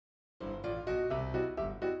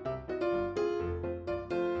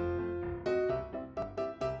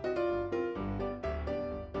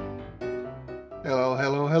Hello,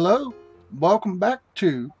 hello, hello. Welcome back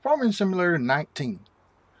to Farming Simulator 19.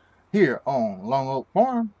 Here on Long Oak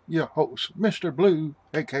Farm, your host, Mr. Blue,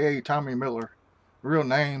 aka Tommy Miller. Real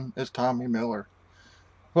name is Tommy Miller.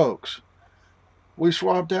 Folks, we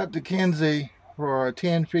swapped out the Kenzie for a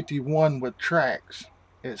 1051 with tracks.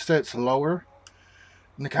 It sits lower,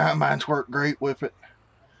 and the combines work great with it.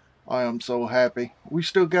 I am so happy. We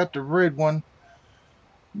still got the red one,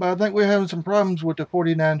 but I think we're having some problems with the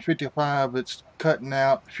 4955. It's cutting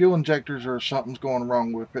out. Fuel injectors or something's going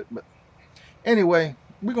wrong with it, but anyway,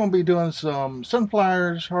 we're going to be doing some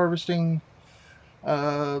sunflowers harvesting,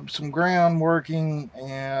 some ground working,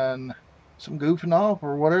 and some goofing off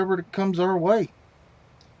or whatever that comes our way.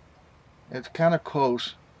 It's kind of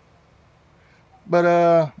close.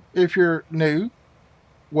 But if you're new,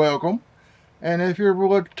 welcome. And if you're a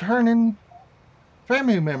returning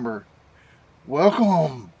family member,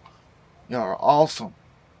 welcome. You're awesome.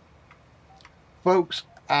 Folks,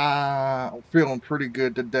 I'm feeling pretty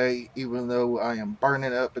good today, even though I am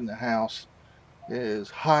burning up in the house. It is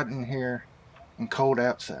hot in here and cold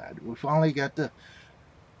outside. We finally got the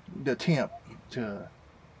temp to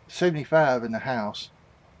 75 in the house,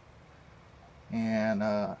 and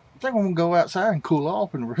I think I'm gonna go outside and cool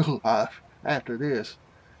off in real life after this.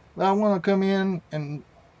 But I want to come in and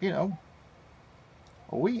are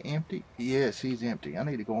we empty? Yes, he's empty. I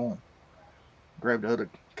need to go on grab the other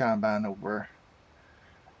combine over there.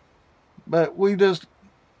 But we just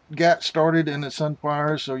got started in the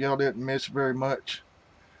sunflowers, so y'all didn't miss very much.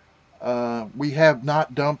 We have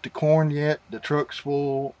not dumped the corn yet. The truck's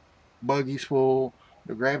full, buggy's full,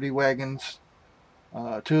 the gravity wagons,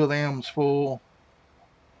 two of them's full.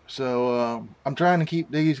 So I'm trying to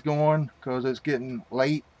keep these going because it's getting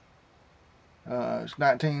late. It's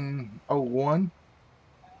 1901,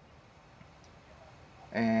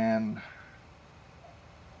 and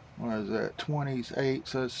what is that? 28.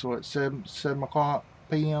 So it's what 7 o'clock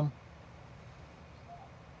p.m.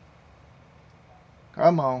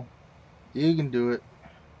 Come on, you can do it.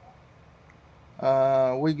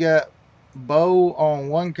 We got Bo on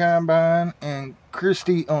one combine and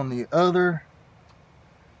Christy on the other.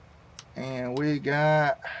 And we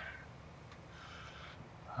got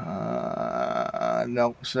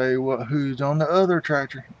don't say who's on the other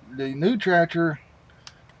tractor. The new tractor,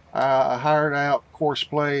 I hired out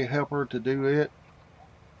Courseplay helper to do it.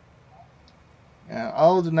 And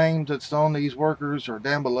all the names that's on these workers are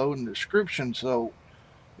down below in the description. So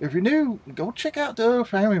if you're new, go check out the other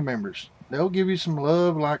family members. They'll give you some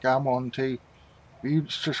love like I'm on to. If you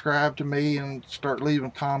subscribe to me and start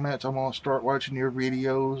leaving comments, I'm going to start watching your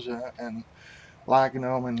videos and liking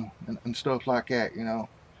them and stuff like that,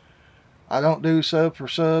 I don't do sub for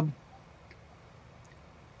sub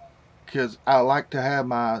because I like to have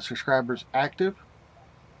my subscribers active.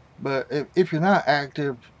 But if you're not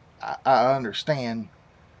active, I understand,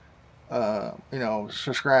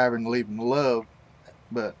 subscribe and leaving love.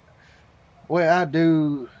 But the way I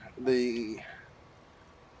do the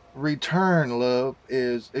return love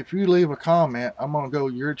is if you leave a comment, I'm going to go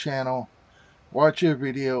to your channel, watch your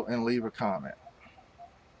video, and leave a comment.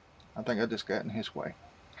 I think I just got in his way.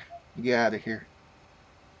 Get out of here.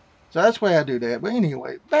 So that's the way I do that. But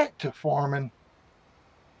anyway, back to farming.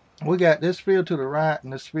 We got this field to the right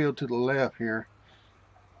and this field to the left here.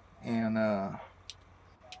 And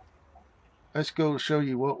let's go show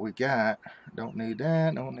you what we got. Don't need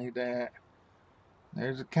that, don't need that.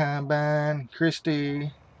 There's a combine,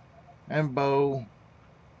 Christy and Bo.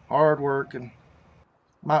 Hard working.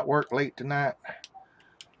 Might work late tonight.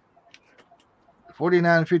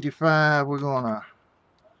 49.55, we're gonna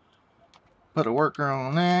put a worker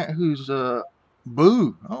on that. Who's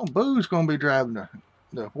Boo? Oh, Boo's gonna be driving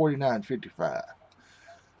the 49.55.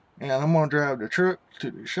 And I'm gonna drive the truck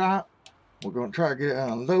to the shop. We're gonna try to get it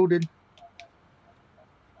unloaded.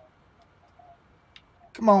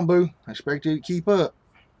 Come on, Boo. I expect you to keep up.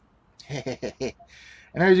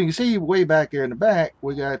 And as you can see, way back there in the back,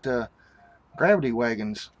 we got gravity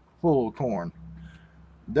wagons full of corn.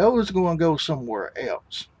 Those are going to go somewhere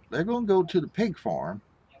else. They're going to go to the pig farm,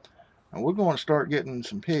 and we're going to start getting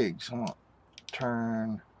some pigs. I'm going to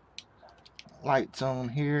turn lights on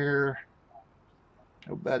here.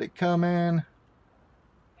 Nobody coming.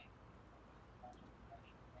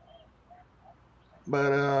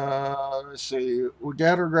 But let's see. We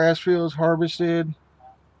got our grass fields harvested.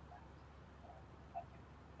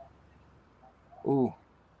 Ooh.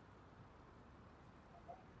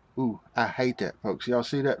 Ooh, I hate that, folks. Y'all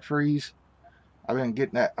see that freeze? I've been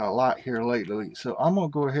getting that a lot here lately. So I'm going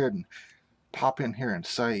to go ahead and pop in here and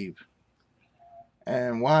save.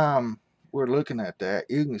 And while we're looking at that,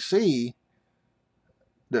 you can see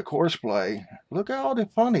the courseplay. Look at all the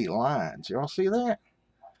funny lines. Y'all see that?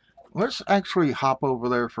 Let's actually hop over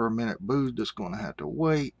there for a minute. Boo's just going to have to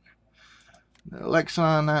wait. The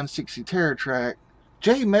Lexon 960 Terror Track.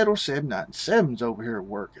 J Metal 797's over here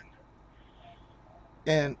working.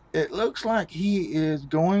 And it looks like he is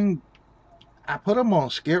going... I put him on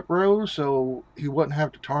skip row so he wouldn't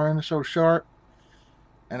have to turn so sharp.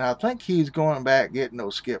 And I think he's going back getting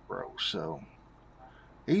those skip rows. So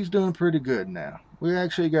he's doing pretty good now. We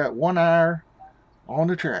actually got 1 hour on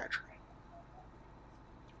the tractor.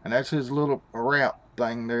 And that's his little route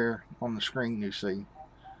thing there on the screen you see.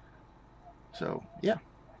 So, yeah.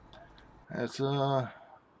 That's,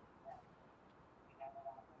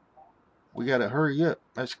 we gotta hurry up.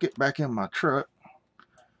 Let's get back in my truck.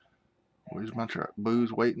 Where's my truck?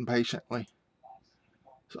 Boo's waiting patiently.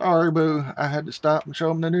 Sorry, Boo. I had to stop and show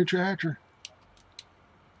him the new tractor.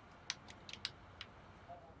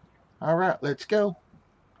 Alright, let's go.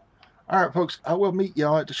 Alright, folks. I will meet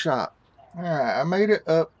y'all at the shop. Alright, I made it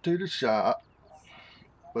up to the shop.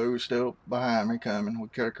 Boo's still behind me coming. We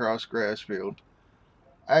cut across the grass field.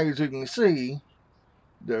 As you can see,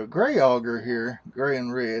 the gray auger here, gray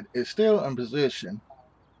and red, is still in position.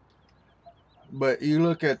 But you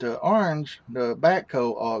look at the orange, the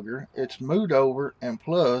backhoe auger, it's moved over, and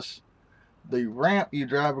plus the ramp you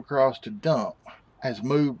drive across to dump has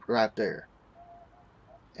moved right there.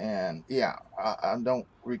 And yeah, I don't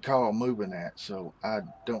recall moving that, so I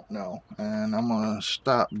don't know. And I'm gonna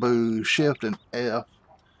stop Boo, shift and F.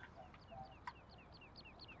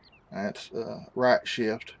 That's right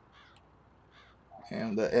shift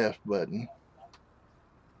and the F button.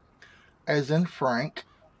 As in Frank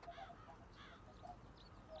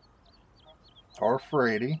or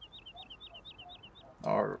Freddy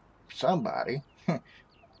or somebody.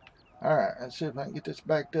 Alright, let's see if I can get this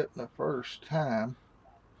backed up the first time.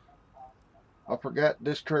 I forgot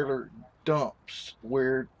this trailer dumps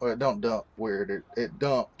weird. Well, it don't dump weird. It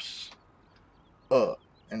dumps up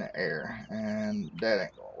in the air, and that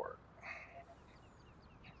ain't gonna work.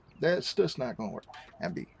 That's just not gonna work.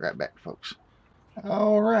 I'll be right back, folks.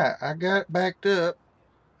 Alright, I got it backed up.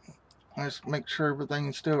 Let's make sure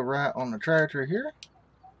everything's still right on the tractor here.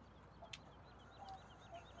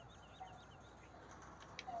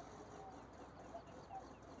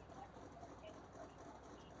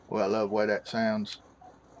 Well, I love the way that sounds.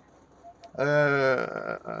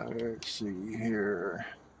 Let's see here.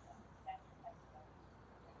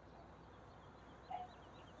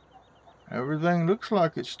 Everything looks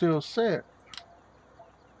like it's still set.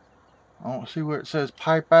 I don't see where it says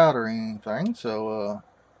pipe out or anything, so,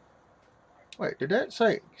 wait, did that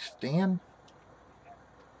say extend?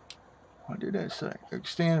 What did that say?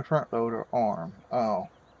 Extend front loader arm. Oh.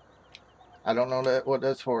 I don't know what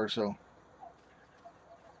that's for, so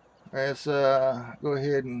let's go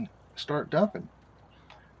ahead and start dumping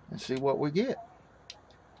and see what we get.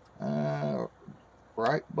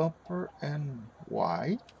 Right bumper and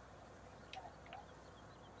white.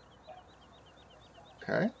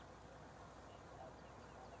 Okay.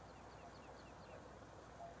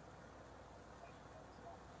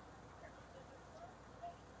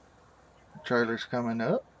 Trailer's coming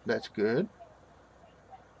up. That's good.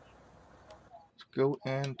 Let's go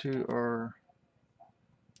into our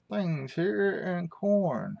things here and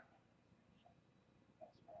corn.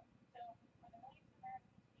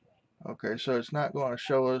 Okay, so it's not going to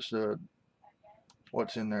show us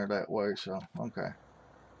what's in there that way, so okay.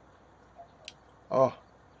 Oh,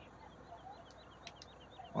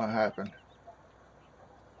 what happened?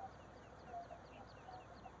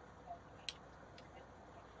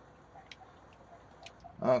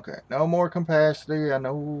 Okay, no more capacity. I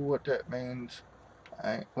know what that means.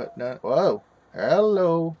 I ain't putting none. Whoa,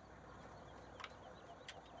 hello.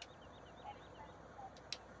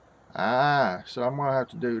 Ah, so I'm gonna have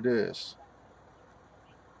to do this.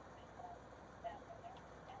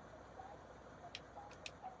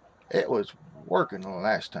 It was working the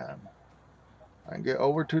last time. I can get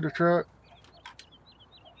over to the truck.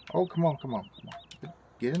 Oh, come on, come on, come on.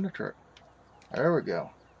 Get in the truck. There we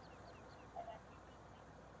go.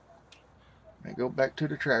 Let me go back to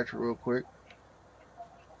the tractor real quick.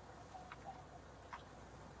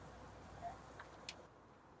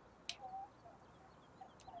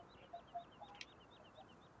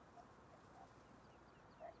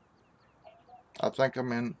 I think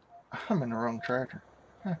I'm in the wrong tractor.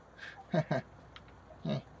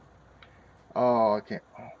 Oh, I can't.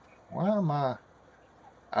 Why am I?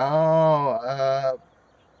 Oh,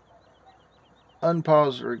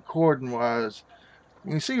 unpause the recording was.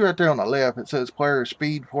 You can see right there on the left it says player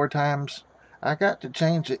speed 4 times. I got to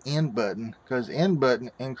change the end button because end button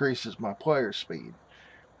increases my player speed.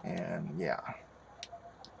 And yeah,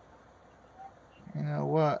 you know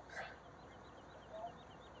what?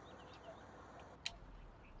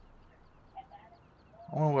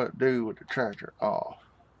 I wonder what to do with the tractor off.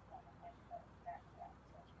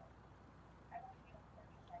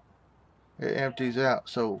 It empties out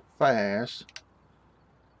so fast.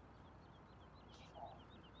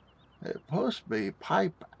 It's supposed to be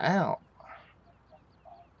pipe out.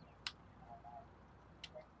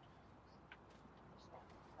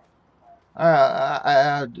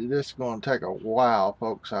 This is going to take a while,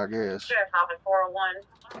 folks, I guess. Sure,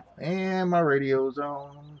 401. And my radio's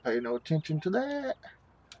on. Pay no attention to that.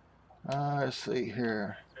 Let's see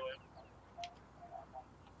here.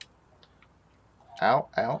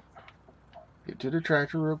 Out. Get to the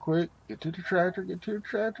tractor real quick. Get to the tractor.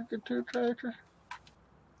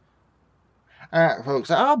 Alright, folks,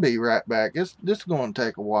 I'll be right back. This is going to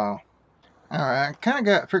take a while. Alright, I kind of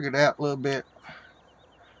got figured out a little bit,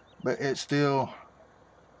 but it's still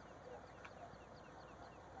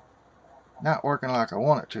not working like I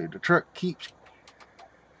want it to. The truck keeps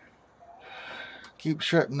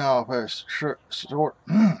shutting off at a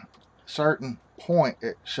certain point.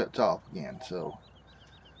 It shuts off again, so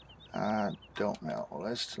I don't know.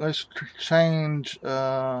 Let's change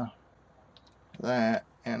that,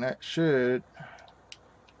 and that should.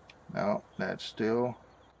 No, that's still.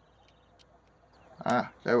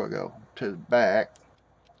 There we go. To the back.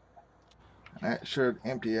 And that should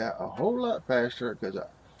empty out a whole lot faster because I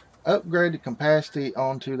upgraded capacity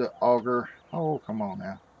onto the auger. Oh, come on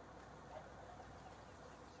now.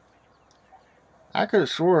 I could have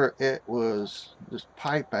swore it was just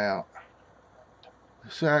pipe out.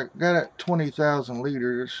 So I got it 20,000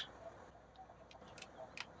 liters.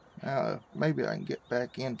 Now maybe I can get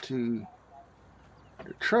back into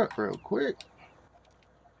the truck real quick.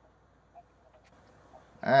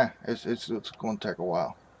 It's going to take a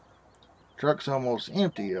while. Truck's almost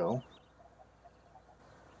empty though.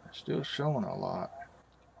 It's still showing a lot.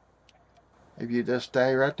 If you just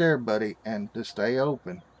stay right there, buddy, and just stay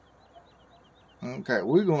open. Okay,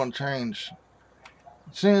 we're going to change.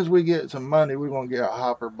 As soon as we get some money, we're going to get a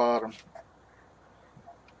hopper bottom.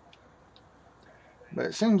 But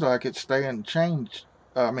it seems like it's staying changed.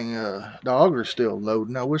 I mean, the auger's still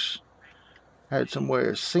loading. I wish I had some way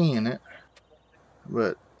of seeing it.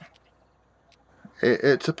 But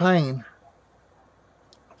it's a pain.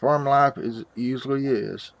 Farm life usually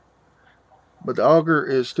is. But the auger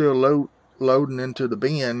is still loading into the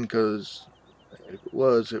bin because if it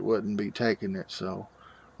was, it wouldn't be taking it. So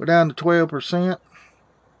we're down to 12%.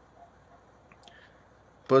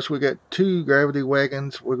 Plus we got 2 gravity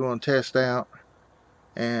wagons we're going to test out.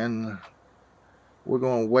 And we're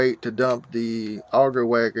going to wait to dump the auger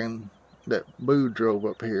wagon that Boo drove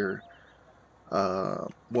up here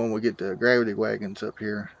when we get the gravity wagons up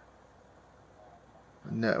here.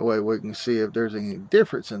 And that way we can see if there's any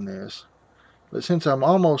difference in this. But since I'm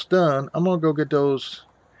almost done, I'm going to go get those,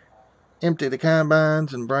 empty the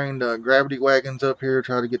combines and bring the gravity wagons up here,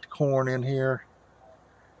 try to get the corn in here.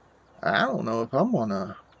 I don't know if I'm going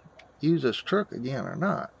to use this truck again or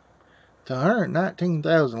not. It's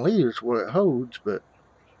 119,000 liters what it holds, but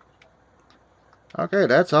okay,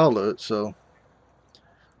 that's all of it. So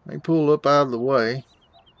let me pull up out of the way,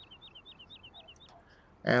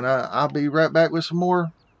 and I'll be right back with some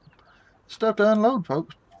more stuff to unload,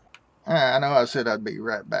 folks. I know I said I'd be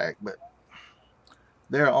right back, but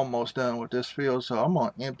they're almost done with this field, so I'm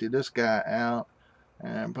going to empty this guy out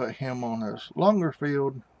and put him on this longer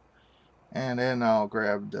field, and then I'll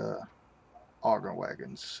grab the auger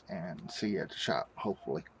wagons and see you at the shop,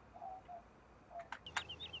 hopefully.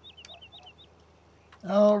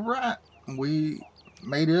 Alright, we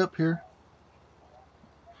made it up here.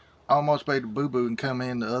 Almost made a boo-boo and come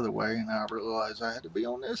in the other way, and I realized I had to be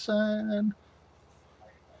on this side.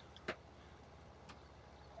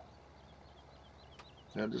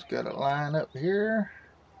 So I just got a line up here.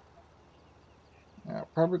 Now I'm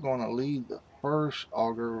probably going to leave the first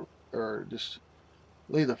auger, or just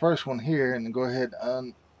leave the first one here and go ahead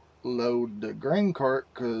and unload the grain cart,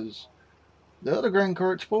 because the other grain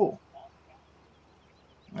cart's full.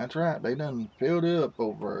 That's right, they done filled it up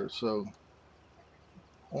over there, so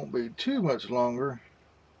won't be too much longer.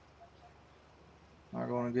 I'm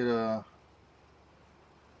going to get a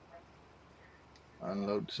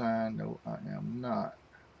unload sign. No, I am not.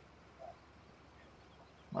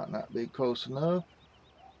 Might not be close enough.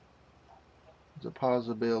 It's a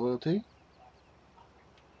possibility.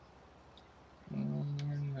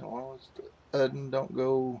 And as long as the Udden don't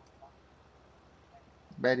go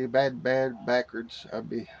bad backwards, I'd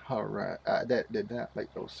be alright. That did not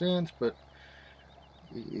make no sense, but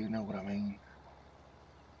you know what I mean.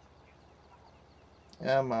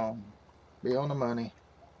 Come on. Be on the money.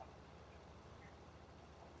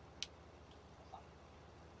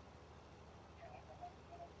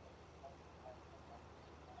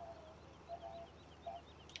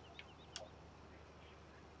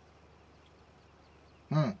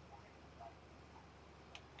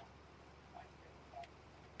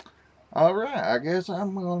 Alright, I guess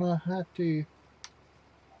I'm gonna have to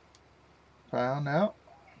find out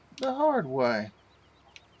the hard way.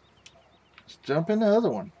 Let's jump in the other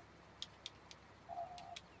one.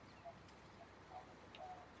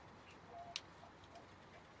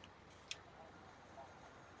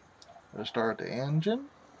 Let's start the engine.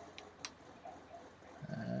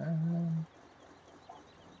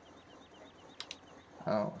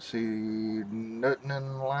 I don't see nothing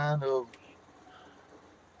in line of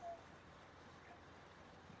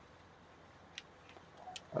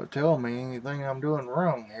tell me anything I'm doing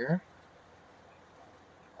wrong here.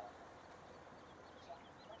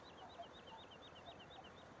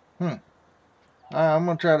 I'm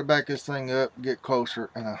going to try to back this thing up, get closer,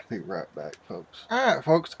 and I'll be right back, folks. Alright,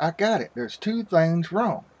 folks, I got it. There's two things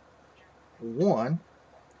wrong. One,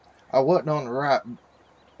 I wasn't on the right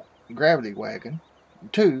gravity wagon.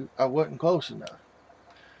 Two, I wasn't close enough.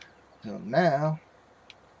 So now,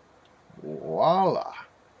 voila.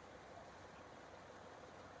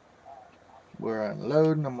 We're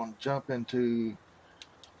unloading. I'm going to jump into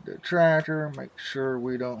the tractor, make sure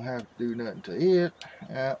we don't have to do nothing to it.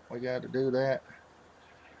 Yeah, we got to do that.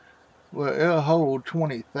 Well, it'll hold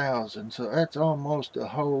 20,000, so that's almost a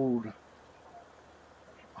whole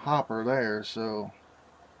hopper there. So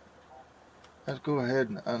let's go ahead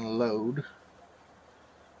and unload.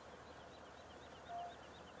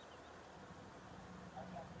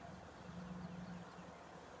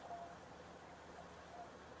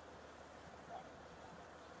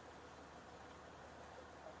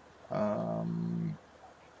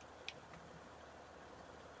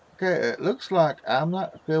 Okay, it looks like I'm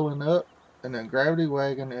not filling up and the gravity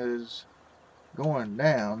wagon is going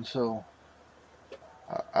down, so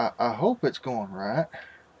I hope it's going right.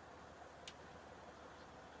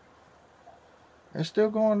 It's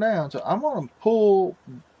still going down, so I'm going to pull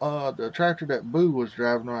the tractor that Boo was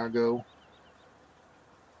driving when I go,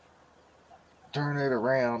 turn it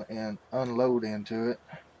around and unload into it.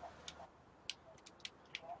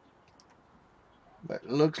 But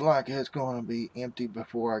it looks like it's going to be empty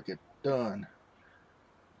before I get done.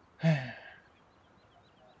 The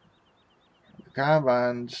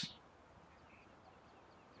combines,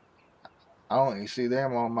 I only see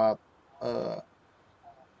them on my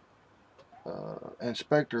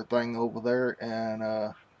inspector thing over there, and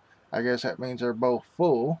I guess that means they're both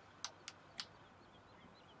full.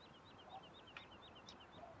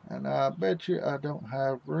 And I bet you I don't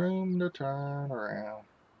have room to turn around.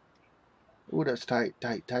 Ooh, that's tight,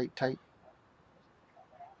 tight, tight, tight.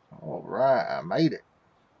 Alright, I made it.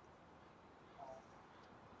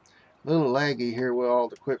 A little laggy here with all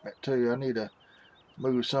the equipment too. I need to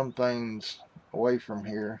move some things away from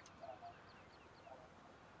here.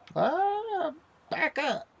 Back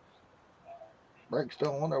up. Brakes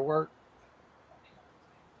don't want to work.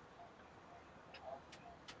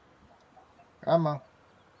 Come on.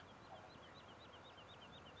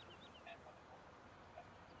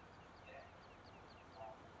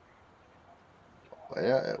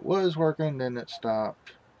 Well, it was working, then it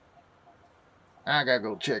stopped. I gotta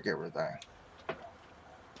go check everything.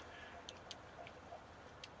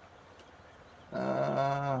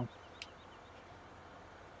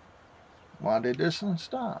 Why did this one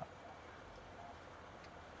stop?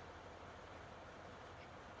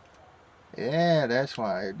 Yeah, that's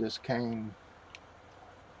why it just came.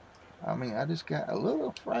 I mean, I just got a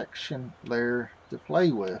little fraction there to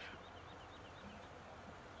play with.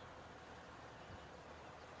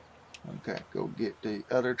 Okay, go get the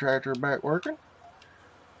other tractor back working.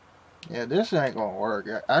 Yeah, this ain't gonna work.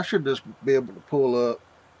 I should just be able to pull up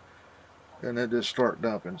and then just start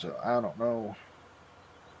dumping, so I don't know.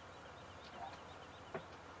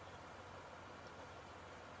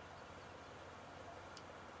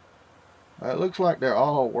 It looks like they're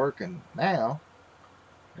all working now,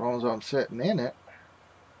 as long as I'm sitting in it.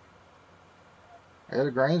 Yeah,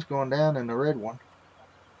 the grain's going down in the red one.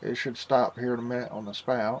 It should stop here in a minute on the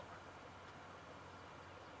spout.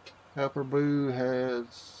 Upper Boo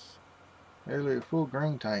has nearly a full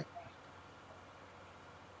grain tank.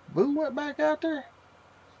 Boo went back out there?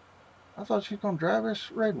 I thought she was going to drive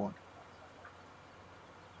this red one.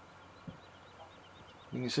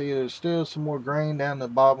 You can see there's still some more grain down the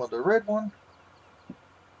bottom of the red one.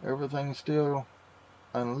 Everything's still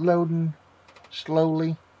unloading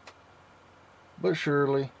slowly but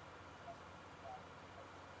surely.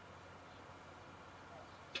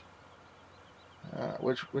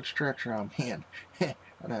 which stretcher I'm in. I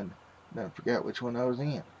done forgot which one I was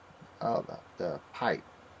in. Oh, the pipe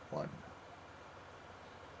one.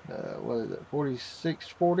 What is it?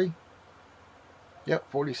 4640.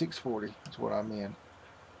 Yep, 4640 is what I'm in.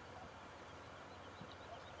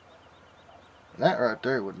 That right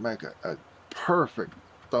there would make a perfect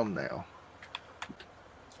thumbnail.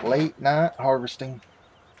 Late night harvesting.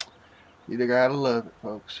 You gotta love it,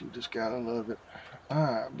 folks. You just gotta love it.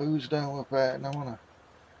 Alright, boo's done with that, and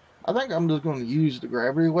I think I'm just gonna use the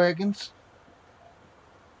gravity wagons.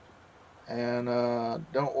 And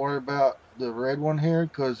don't worry about the red one here,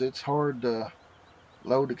 because it's hard to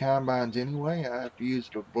load the combines anyway. I have to use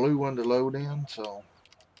the blue one to load in, so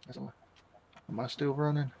am I still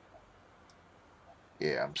running?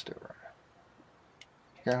 Yeah, I'm still running.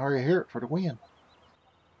 Can't hardly hear it for the wind.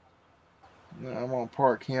 Now I'm gonna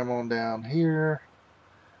park him on down here.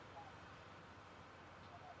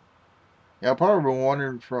 Y'all probably been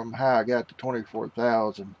wondering from how I got to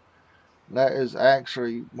 24,000. That is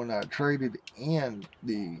actually when I traded in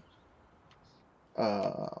the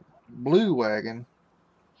blue wagon.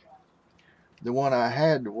 The one I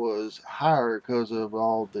had was higher because of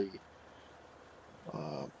all the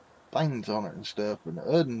things on it and stuff, and the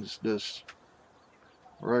other one's just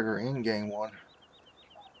regular in-game one.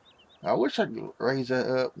 I wish I could raise that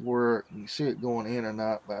up where you can see it going in or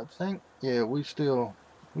not, but I think, yeah, we still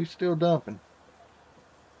dumping.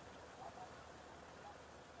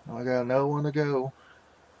 I got another one to go.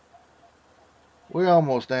 We're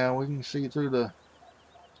almost down. We can see through the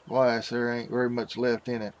glass. There ain't very much left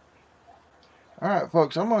in it. Alright,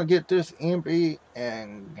 folks, I'm going to get this empty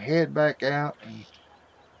and head back out and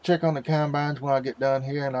check on the combines when I get done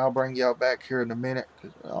here, and I'll bring y'all back here in a minute.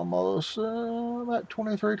 Almost about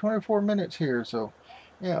 23, 24 minutes here, so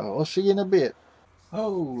yeah, we'll see you in a bit.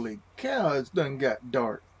 Holy cow, it's done got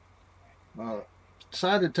dark.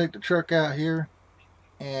 Decided to take the truck out here,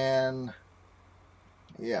 and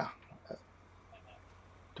yeah,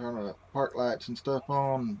 turn the park lights and stuff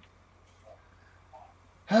on.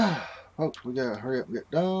 Folks, we gotta hurry up and get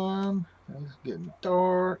done. It's getting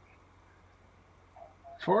dark.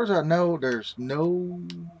 As far as I know, there's no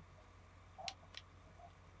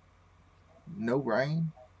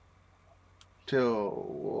rain till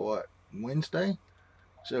what, Wednesday?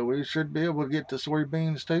 So we should be able to get the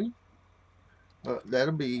soybeans too. But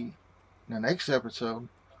that'll be the next episode,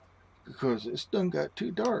 because it's done got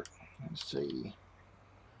too dark. Let's see.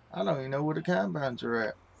 I don't even know where the combines are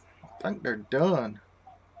at. I think they're done.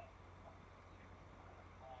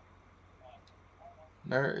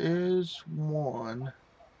 There is one.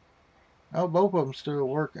 Oh, both of them still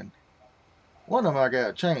working. One of them I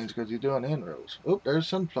gotta change because he's doing inrows. Oh, there's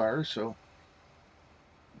sunflowers, so.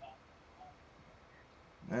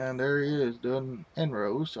 And there he is doing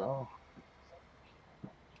inrows, so.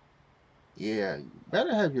 Yeah, you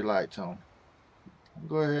better have your lights on. I'll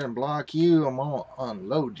go ahead and block you. I'm gonna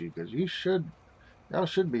unload you because y'all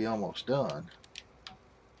should be almost done.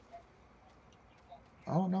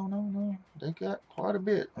 Oh, no. They got quite a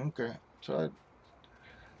bit. Okay, so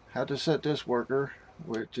I have to set this worker,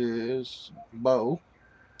 which is Bo.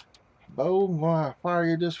 Bo, I'm gonna fire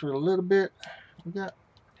you just for a little bit.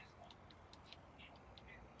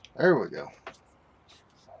 There we go.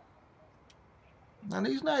 Now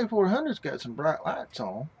these 9400s got some bright lights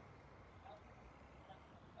on.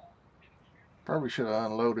 Probably should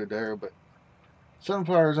have unloaded there, but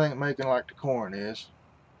sunflowers ain't making like the corn is.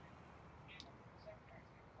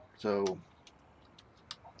 So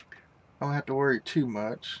I don't have to worry too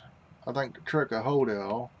much. I think the truck will hold it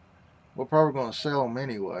all. We're probably going to sell them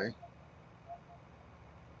anyway.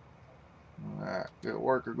 Alright, get a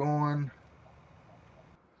worker going.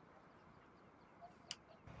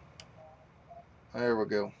 There we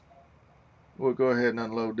go. We'll go ahead and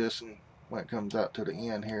unload this and when it comes out to the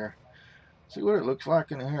end here. See what it looks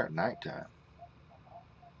like in here at nighttime.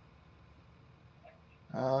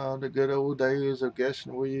 The good old days of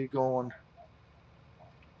guessing where you're going.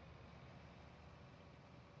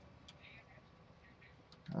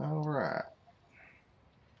 Alright.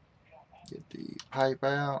 Get the pipe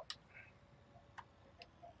out.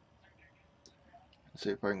 Let's see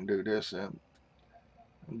if I can do this in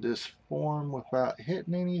this form without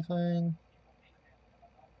hitting anything.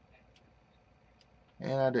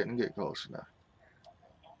 And I didn't get close enough.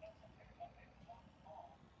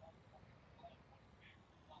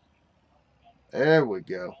 There we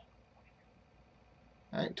go.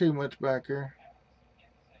 Ain't too much back here.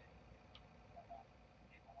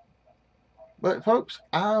 But folks,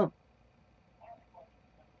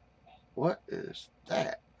 what is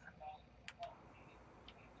that?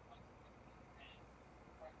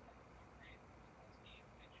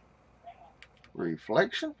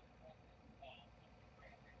 Reflection?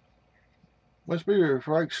 Must be a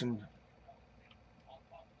reflection.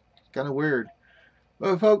 Kind of weird.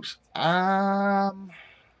 But folks, I'm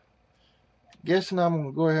guessing I'm going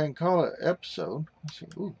to go ahead and call it episode. Let's see.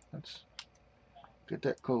 Ooh, let's get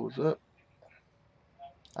that closed up.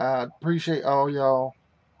 I appreciate all y'all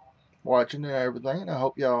watching and everything. I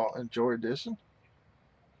hope y'all enjoyed this one.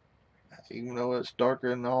 Even though it's darker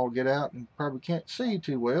than all get out and probably can't see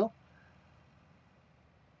too well.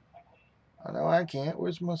 I know I can't.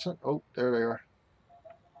 Where's my son? Oh, there they are.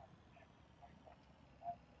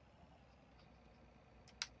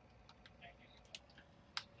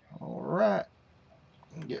 Alright.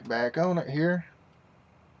 Get back on it here.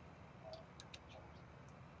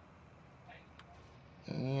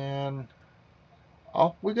 And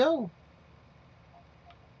off we go.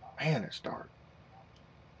 Man, it's dark.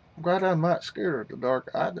 I'm glad I'm not scared of the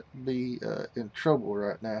dark. I'd be in trouble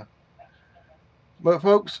right now. But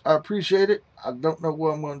folks, I appreciate it. I don't know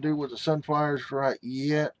what I'm going to do with the sunflowers right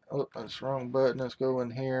yet. Oh, that's the wrong button. Let's go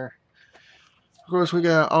in here. Of course, we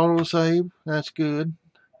got auto save. That's good.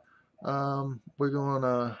 We're going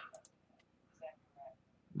to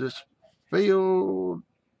this field.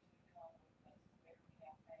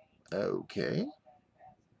 Okay.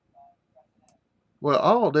 Well,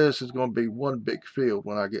 all this is going to be one big field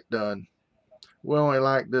when I get done. We only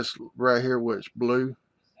like this right here where it's blue.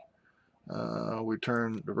 We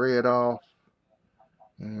turn the red off.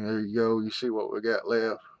 And there you go. You see what we got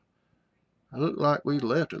left. It looked like we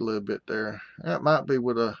left it a little bit there. That might be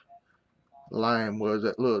where the line was,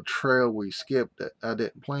 that little trail we skipped that I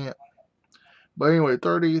didn't plant. But anyway,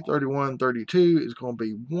 30, 31, 32 is going to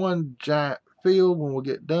be one giant field when we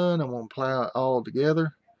get done. I'm going to plow it all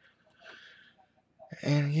together.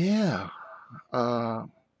 And yeah,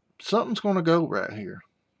 something's going to go right here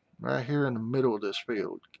in the middle of this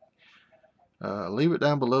field. Leave it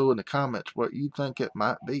down below in the comments what you think it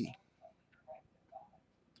might be.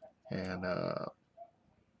 And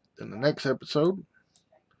in the next episode,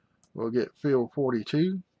 we'll get field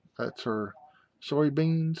 42. That's our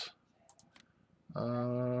soybeans.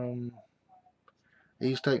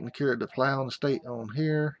 He's taking care of the plowing state on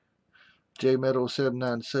here. J Meadow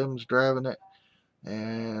 797's driving it.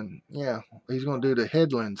 And yeah, he's going to do the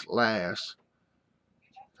headlands last.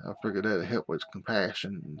 I figured that'd help with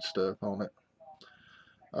compassion and stuff on it.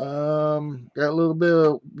 Got a little bit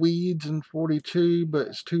of weeds in 42, but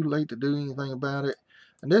it's too late to do anything about it.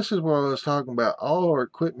 And this is what I was talking about. All our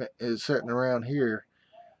equipment is sitting around here,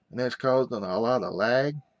 and that's causing a lot of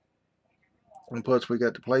lag. And plus, we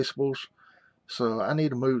got the placeables. So I need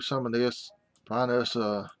to move some of this, find us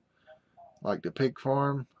like the pig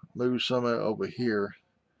farm, move some of it over here.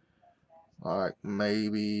 Like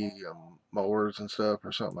maybe mowers and stuff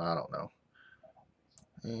or something, I don't know.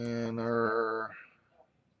 And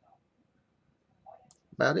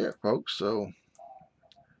about it, folks. So,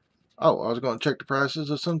 oh, I was going to check the prices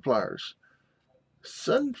of sunflowers.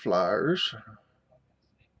 Sunflowers,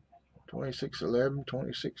 26.11,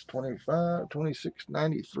 26.25,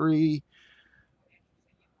 26.93.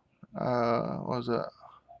 What was that?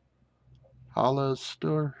 Holla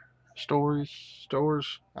stores.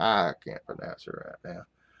 I can't pronounce it right now.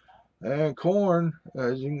 And corn,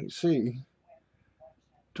 as you can see,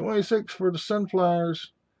 26 for the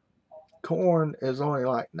sunflowers. Corn is only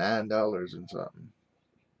like $9 and something.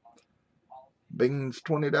 Beans,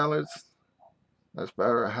 $20. That's about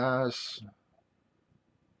our highest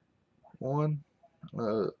one.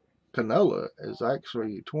 Canola is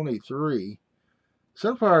actually 23.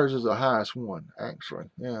 Sunflowers is the highest one,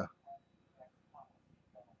 actually. Yeah.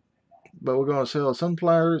 But we're going to sell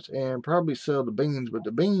sunflowers and probably sell the beans. But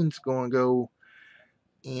the beans going to go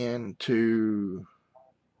into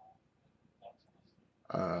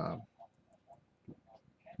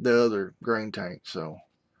the other grain tank. So,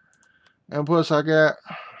 and plus I got,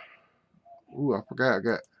 I forgot I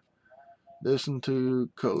got this one to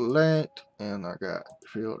collect, and I got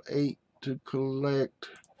field 8 to collect,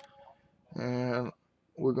 and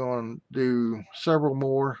we're going to do several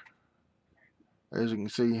more, as you can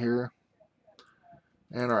see here.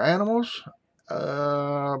 And our animals,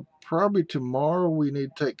 probably tomorrow we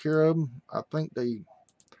need to take care of them. I think they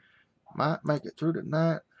might make it through the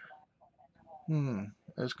night.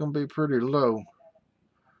 It's going to be pretty low.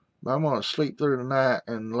 But I'm going to sleep through the night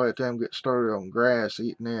and let them get started on grass,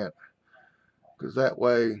 eating it. Because that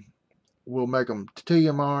way we'll make them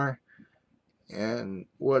TMR. And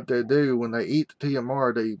what they do when they eat the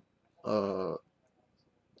TMR, they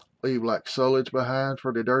leave like silage behind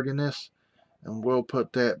for the dirtiness. And we'll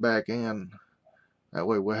put that back in. That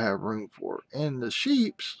way we'll have room for it. And the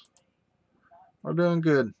sheeps are doing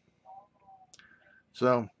good.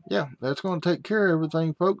 So, yeah, that's going to take care of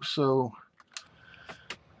everything, folks. So,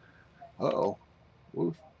 uh-oh.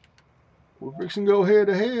 We're fixing to go head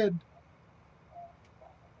to head.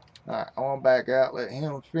 Alright, I want to back out, let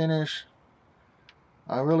him finish.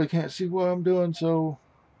 I really can't see what I'm doing, so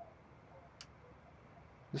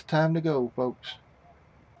it's time to go, folks.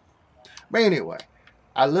 But anyway,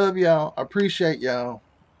 I love y'all. I appreciate y'all.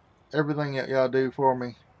 Everything that y'all do for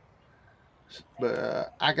me.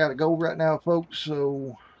 But I got to go right now, folks,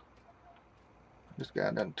 so this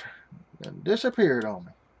guy done disappeared on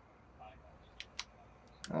me.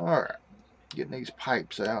 Alright, getting these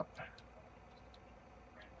pipes out.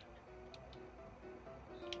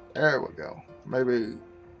 There we go. Maybe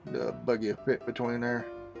the buggy will fit between there.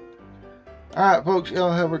 Alright, folks,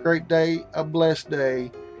 y'all have a great day, a blessed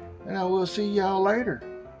day, and I will see y'all later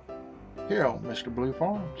here on Mr. Blue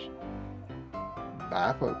Farms.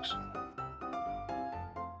 Bye, folks.